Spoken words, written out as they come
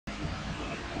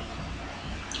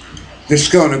This is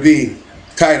going to be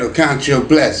titled Count Your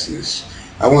Blessings.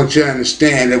 I want you to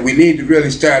understand that we need to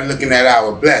really start looking at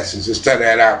our blessings instead of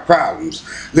at our problems.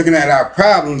 Looking at our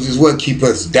problems is what keep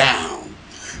us down.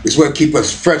 It's what keep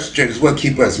us frustrated. It's what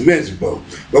keep us miserable.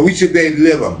 But we should be able to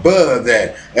live above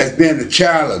that as being the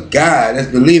child of God, as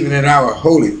believing in our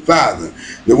Holy Father,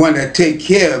 the one that take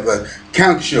care of us.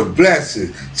 Count your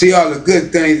blessings. See all the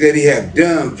good things that he have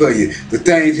done for you, the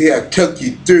things he have took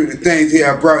you through, the things he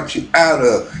have brought you out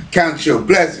of. Count your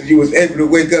blessings. You was able to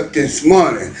wake up this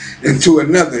morning into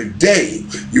another day.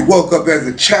 You woke up as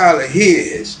a child of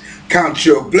his. Count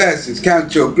your blessings.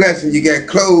 Count your blessings. You got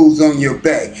clothes on your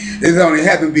back. It only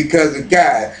happened because of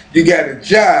God. You got a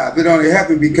job. It only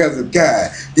happened because of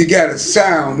God. You got a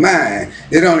sound mind.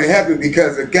 It only happened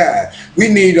because of God. We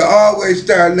need to always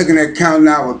start looking at counting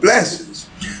our blessings.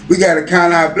 We got to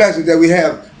count our blessings that we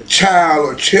have a child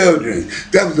or children.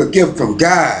 That was a gift from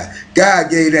God. God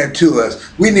gave that to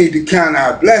us. We need to count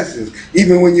our blessings.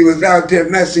 Even when you was out there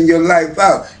messing your life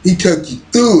out, he took you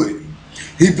through it.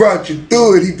 He brought you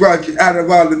through it. He brought you out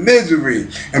of all the misery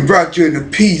and brought you into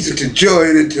peace, into joy,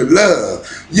 and into love.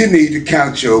 You need to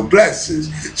count your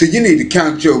blessings. So you need to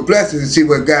count your blessings and see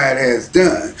what God has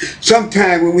done.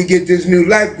 Sometimes when we get this new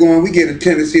life going, we get a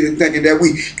tendency to thinking that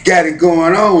we got it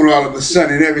going on all of a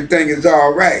sudden and everything is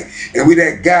all right. And we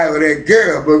that guy or that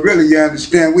girl, but really you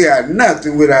understand we are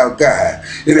nothing without God.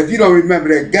 And if you don't remember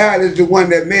that God is the one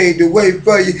that made the way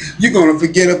for you, you're going to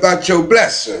forget about your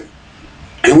blessing.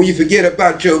 And when you forget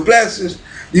about your blessings,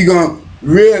 you're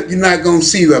not going to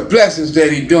see the blessings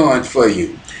that he's doing for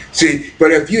you. See, but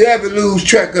if you ever lose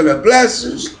track of the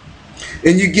blessings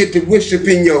and you get to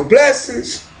worshiping your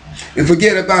blessings and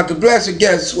forget about the blessing,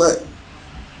 guess what?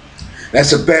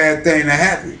 That's a bad thing to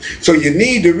happen. So you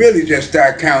need to really just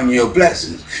start counting your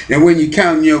blessings. And when you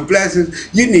count your blessings,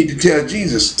 you need to tell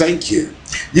Jesus, thank you.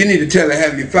 You need to tell the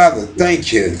Heavenly Father,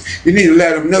 thank you. You need to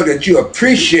let them know that you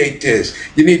appreciate this.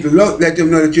 You need to let them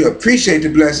know that you appreciate the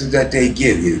blessings that they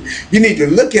give you. You need to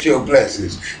look at your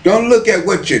blessings. Don't look at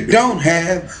what you don't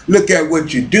have. Look at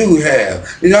what you do have.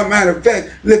 As a matter of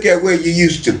fact, look at where you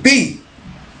used to be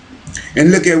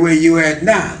and look at where you at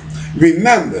now.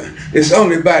 Remember, it's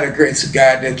only by the grace of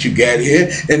God that you got here,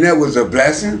 and that was a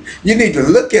blessing. You need to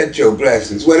look at your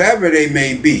blessings, whatever they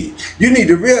may be. You need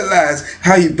to realize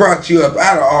how he brought you up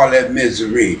out of all that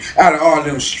misery, out of all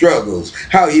them struggles,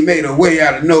 how he made a way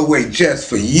out of no way just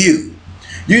for you.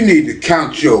 You need to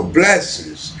count your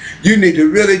blessings. You need to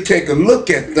really take a look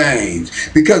at things,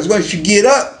 because once you get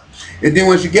up, and then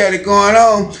once you got it going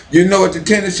on, you know what the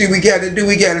tendency we got to do?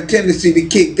 We got a tendency to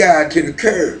kick God to the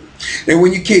curb. And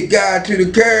when you kick God to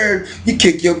the curb, you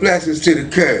kick your blessings to the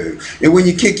curb. And when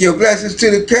you kick your blessings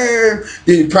to the curb,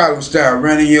 then your problems start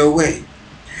running your way.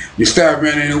 You start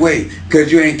running away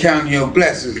because you ain't counting your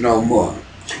blessings no more.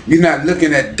 You're not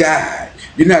looking at God.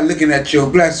 You're not looking at your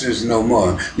blessings no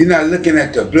more. You're not looking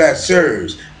at the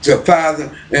blessers, the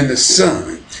Father and the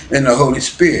Son and the Holy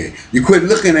Spirit. You quit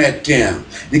looking at them.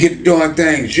 You get doing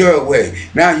things your way.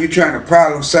 Now you're trying to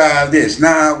problem solve this.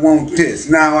 Now I want this.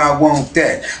 Now I want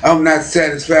that. I'm not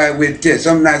satisfied with this.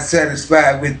 I'm not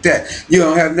satisfied with that. You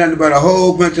don't have nothing but a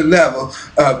whole bunch of level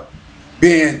of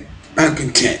being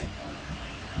uncontent.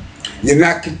 You're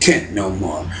not content no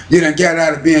more. You done got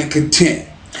out of being content.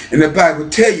 And the Bible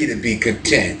tell you to be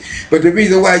content. But the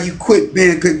reason why you quit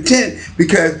being content,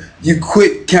 because you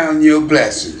quit counting your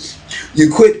blessings.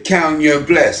 You quit counting your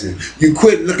blessings. You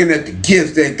quit looking at the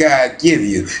gifts that God give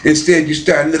you. Instead, you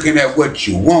start looking at what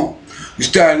you want. You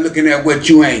start looking at what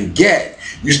you ain't got.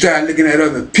 You start looking at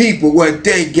other people, what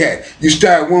they got. You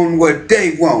start wanting what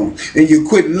they want. And you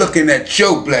quit looking at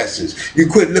your blessings. You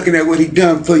quit looking at what he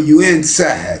done for you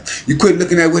inside. You quit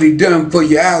looking at what he done for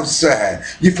you outside.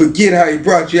 You forget how he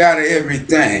brought you out of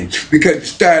everything because you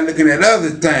start looking at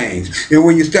other things. And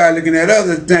when you start looking at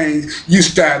other things, you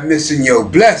start missing your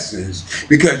blessings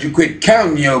because you quit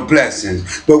counting your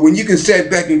blessings. But when you can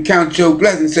sit back and count your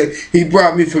blessings, say, he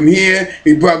brought me from here,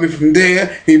 he brought me from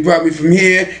there, he brought me from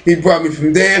here, he brought me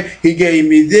from there, he gave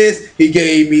me this, he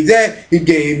gave me that, he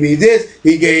gave me this,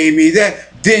 he gave me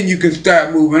that. Then you can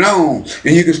start moving on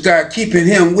and you can start keeping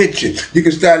him with you. You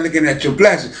can start looking at your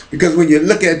blessings, because when you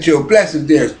look at your blessings,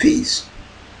 there's peace.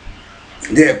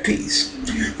 There's peace.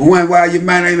 For one while you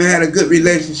might not even had a good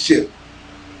relationship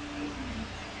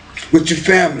with your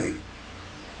family,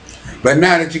 but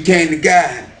now that you came to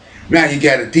God, now you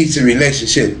got a decent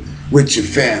relationship with your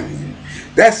family.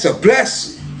 That's a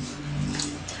blessing.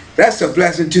 That's a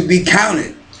blessing to be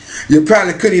counted. You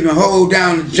probably couldn't even hold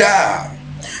down the job.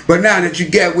 But now that you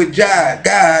get with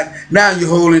God, now you're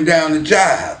holding down the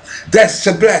job. That's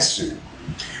a blessing.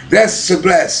 That's a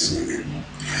blessing.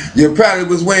 You probably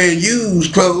was wearing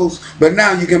used clothes, but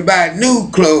now you can buy new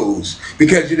clothes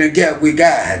because you done get with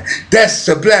God. That's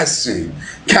a blessing.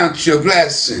 Count your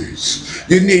blessings.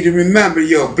 You need to remember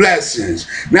your blessings.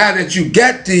 Now that you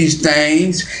got these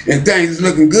things and things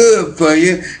looking good for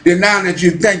you, then now that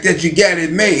you think that you got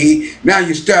it made, now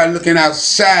you start looking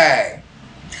outside.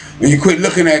 When you quit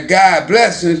looking at God's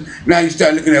blessings, now you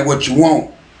start looking at what you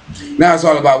want. Now it's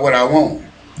all about what I want.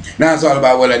 Now it's all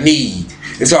about what I need.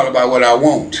 It's all about what I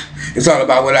want. It's all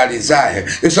about what I desire.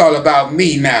 It's all about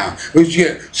me now.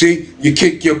 See, you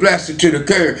kick your blessing to the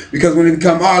curb, because when it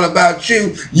becomes all about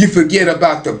you, you forget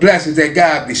about the blessings that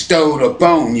God bestowed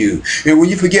upon you. And when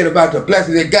you forget about the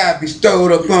blessings that God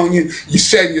bestowed upon you, you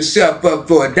set yourself up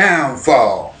for a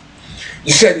downfall.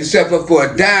 You set yourself up for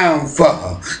a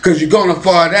downfall, because you're going to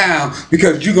fall down,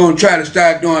 because you're going to try to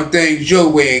start doing things your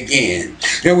way again.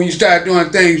 And when you start doing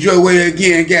things your way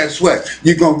again, guess what?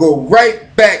 You're going to go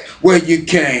right back where you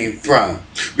came from,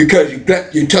 because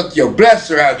you took your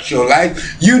blesser out your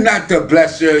life. You're not the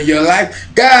blesser of your life.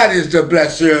 God is the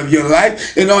blesser of your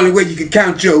life. And the only way you can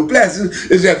count your blessings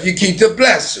is if you keep the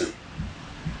blesser.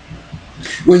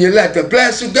 When you let the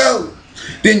blesser go,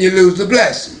 then you lose the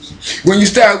blessings. When you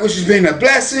start wishing being the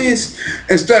blessings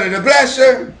instead of the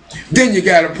blesser, then you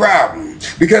got a problem,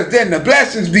 because then the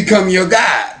blessings become your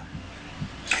God.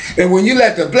 And when you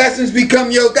let the blessings become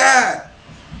your God,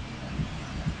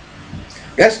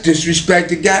 that's disrespect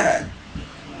to God.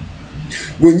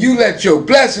 When you let your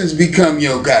blessings become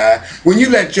your God, when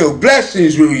you let your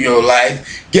blessings rule your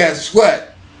life, guess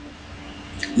what?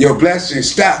 Your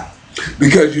blessings stop,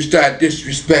 because you start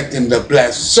disrespecting the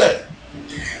blesser.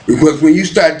 Because when you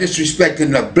start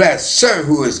disrespecting the blesser,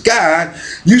 who is God,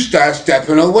 you start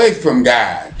stepping away from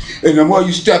God. And the more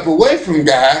you step away from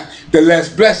God, the less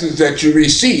blessings that you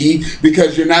receive,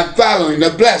 because you're not following the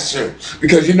blesser.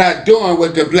 Because you're not doing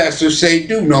what the blesser say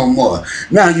do no more.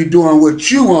 Now you're doing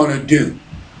what you want to do.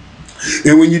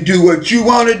 And when you do what you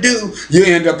want to do, you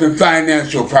end up in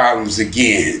financial problems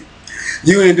again.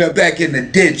 You end up back in the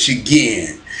ditch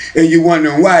again. And you're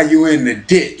wondering why you're in the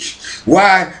ditch.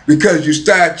 Why? Because you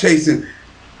start chasing,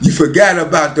 you forgot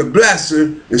about the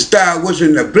blesser and start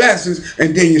wishing the blessings,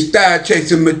 and then you start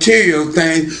chasing material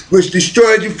things, which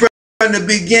destroyed you from the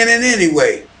beginning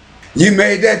anyway. You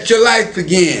made that your life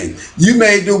again. You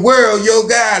made the world your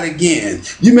God again.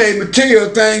 You made material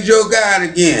things your God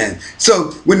again.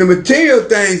 So when the material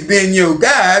things being your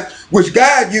God, which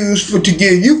God used to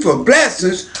give you for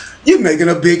blessings, you're making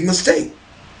a big mistake.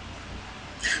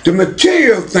 The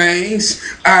material things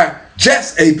are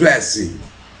just a blessing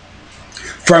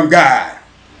from God.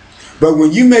 But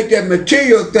when you make that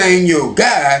material thing your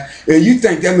God, and you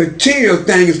think that material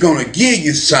thing is going to give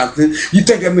you something, you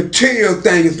think that material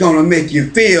thing is going to make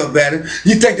you feel better,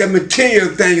 you think that material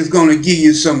thing is going to give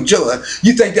you some joy,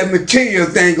 you think that material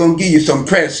thing is going to give you some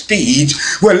prestige,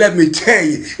 well, let me tell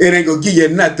you, it ain't going to give you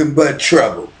nothing but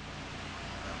trouble.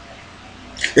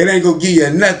 It ain't going to give you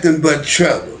nothing but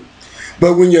trouble.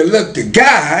 But when you look to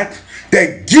God,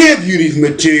 that give you these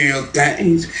material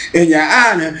things, and your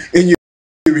honor, and your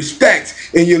respect,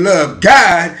 and you love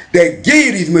God, that give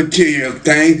you these material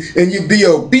things, and you be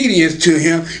obedient to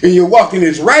him, and you walk in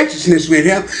his righteousness with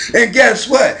him, and guess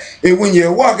what? And when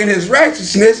you walk in his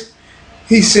righteousness,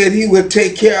 he said he would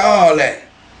take care of all that.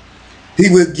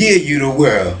 He will give you the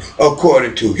world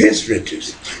according to his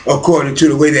riches, according to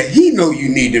the way that he know you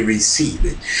need to receive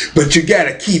it. But you got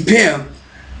to keep him,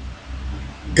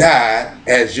 God,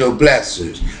 as your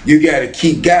blessers. You got to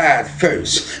keep God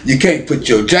first. You can't put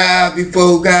your job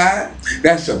before God.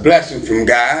 That's a blessing from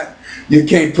God. You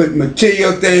can't put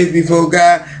material things before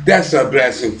God. That's a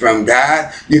blessing from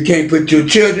God. You can't put your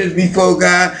children before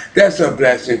God. That's a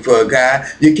blessing for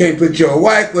God. You can't put your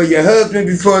wife or your husband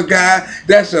before God.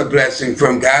 That's a blessing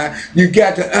from God. You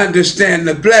got to understand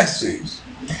the blessings.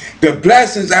 The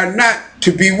blessings are not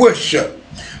to be worshipped.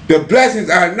 The blessings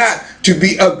are not to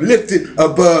be uplifted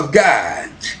above God,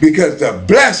 because the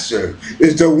blesser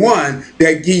is the one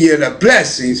that give you the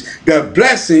blessings. The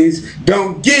blessings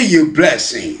don't give you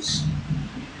blessings.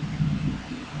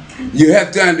 You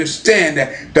have to understand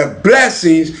that the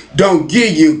blessings don't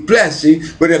give you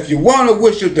blessings, but if you want to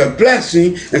worship the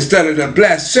blessing instead of the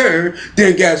blesser,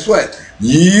 then guess what?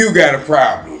 You got a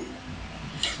problem.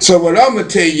 So what I'm going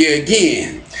to tell you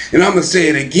again, and I'm going to say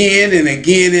it again and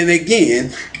again and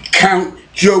again, count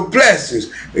your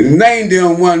blessings. Name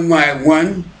them one by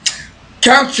one.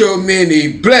 Count your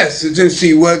many blessings and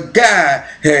see what God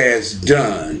has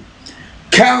done.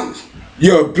 Count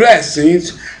your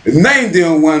blessings. Name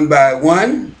them one by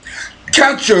one.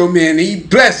 Count your many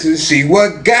blessings. See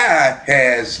what God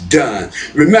has done.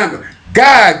 Remember,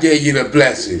 God gave you the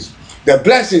blessings. The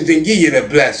blessings didn't give you the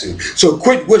blessing. So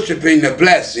quit worshiping the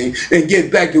blessing and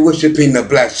get back to worshiping the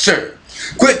blesser.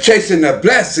 Quit chasing the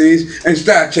blessings and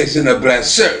start chasing the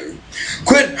blesser.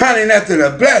 Quit hunting after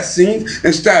the blessings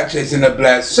and start chasing the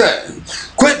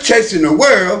blesser. Quit chasing the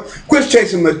world, quit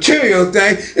chasing material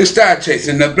things and start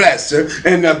chasing the blesser.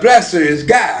 And the blesser is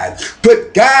God.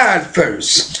 Put God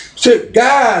first. Put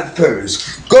God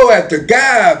first. Go after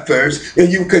God first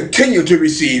and you continue to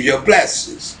receive your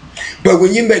blessings. But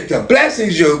when you make the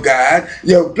blessings your God,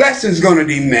 your blessings going to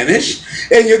diminish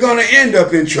and you're going to end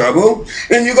up in trouble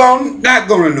and you're not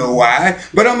going to know why.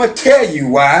 But I'm going to tell you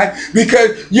why.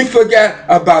 Because you forgot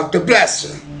about the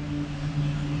blesser.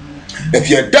 If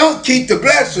you don't keep the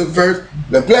blesser first,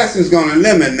 the blessing's going to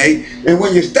eliminate. And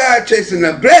when you start chasing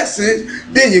the blessings,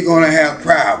 then you're going to have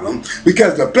problems.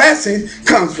 Because the blessings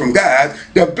comes from God.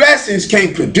 The blessings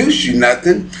can't produce you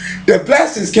nothing. The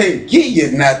blessings can't give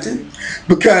you nothing.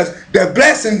 Because the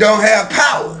blessing don't have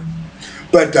power.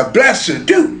 But the blesser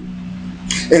do.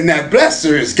 And that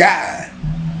blesser is God.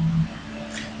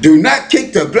 Do not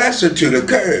kick the blesser to the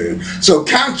curb. So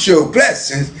count your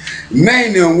blessings.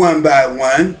 Name them one by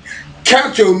one.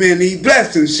 Count your many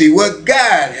blessings. See what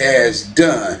God has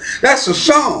done. That's a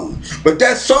song. But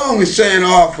that song is saying an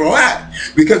awful lot.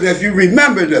 Because if you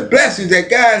remember the blessings that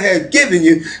God has given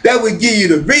you, that would give you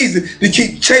the reason to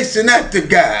keep chasing after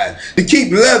God, to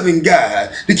keep loving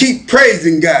God, to keep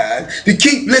praising God, to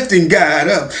keep lifting God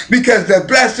up. Because the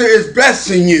blesser is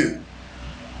blessing you.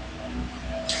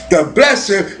 The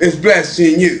blesser is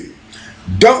blessing you.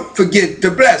 Don't forget the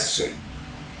blesser.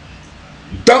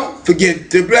 Don't forget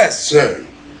the blesser.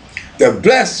 The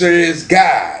blesser is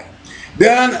God.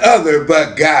 None other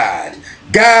but God.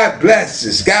 God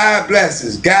blesses. God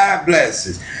blesses. God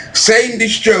blesses. Satan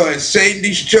destroys. Satan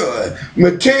destroys.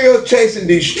 Material chasing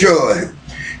destroy.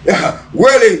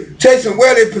 Chasing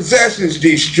worldly possessions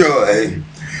destroy.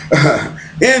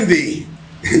 Envy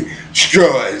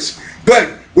destroys. But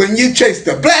when you chase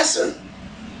the blesser,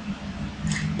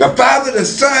 the Father, the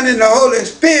Son, and the Holy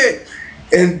Spirit,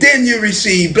 and then you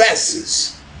receive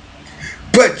blessings.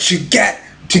 But you got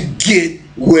to get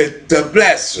with the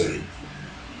blesser.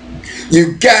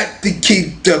 You got to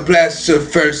keep the blesser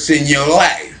first in your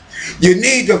life. You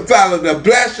need to follow the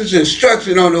blesser's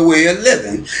instruction on the way of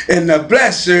living. And the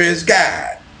blesser is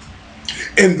God.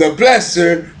 And the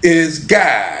blesser is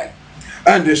God.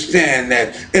 Understand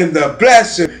that. And the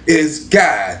blesser is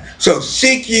God. So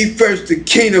seek ye first the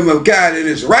kingdom of God and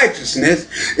his righteousness,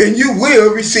 and you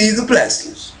will receive the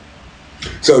blessings.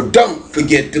 So don't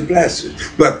forget the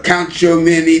blessings, but count your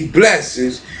many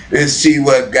blessings and see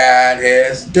what God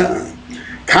has done.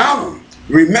 Count them.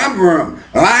 Remember them.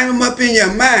 Line them up in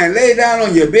your mind. Lay down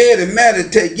on your bed and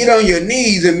meditate. Get on your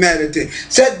knees and meditate.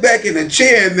 Sit back in a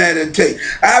chair and meditate.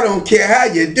 I don't care how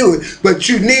you do it, but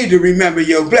you need to remember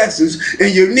your blessings,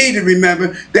 and you need to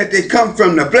remember that they come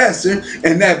from the blesser,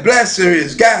 and that blesser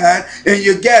is God, and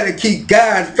you got to keep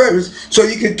God first so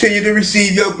you continue to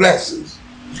receive your blessings.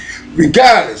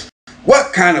 Regardless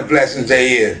what kind of blessings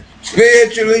they is,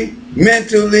 spiritually,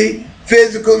 mentally,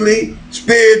 physically,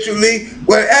 spiritually,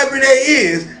 whatever they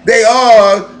is, they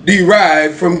all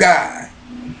derive from God.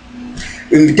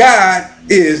 And God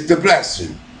is the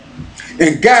blessing.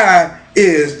 And God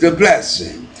is the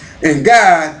blessing. And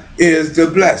God is the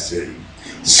blessing.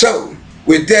 So,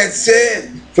 with that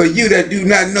said, for you that do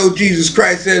not know Jesus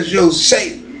Christ as your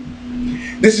Savior,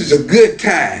 this is a good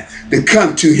time to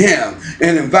come to him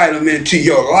and invite him into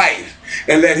your life.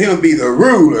 And let him be the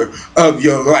ruler of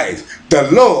your life.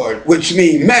 The Lord, which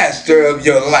means master of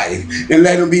your life. And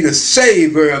let him be the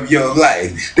savior of your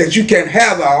life. That you can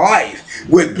have a life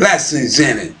with blessings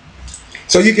in it.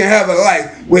 So you can have a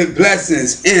life with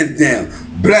blessings in them.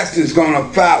 Blessings going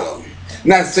to follow.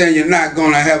 Not saying you're not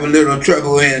going to have a little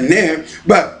trouble in there.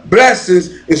 But blessings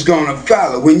is going to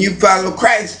follow. When you follow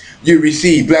Christ, you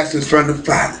receive blessings from the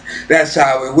Father. That's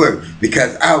how it works.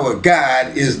 Because our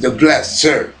God is the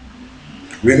blesser.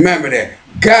 Remember that.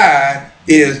 God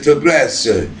is the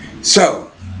blesser.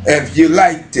 So, if you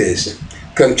like this,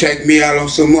 come check me out on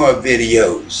some more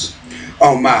videos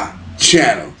on my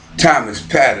channel, Thomas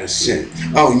Patterson,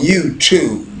 on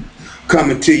YouTube.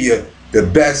 Coming to you the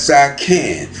best I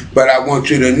can. But I want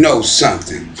you to know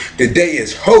something. Today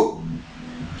is hope.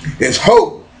 It's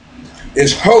hope.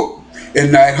 It's hope.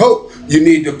 And that hope you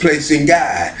need to place in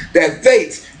God. That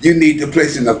faith you need to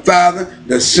place in the Father,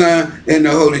 the Son, and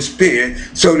the Holy Spirit,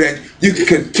 so that you can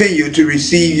continue to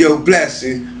receive your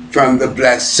blessing from the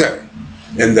blesser.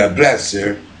 And the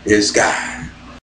blesser is God.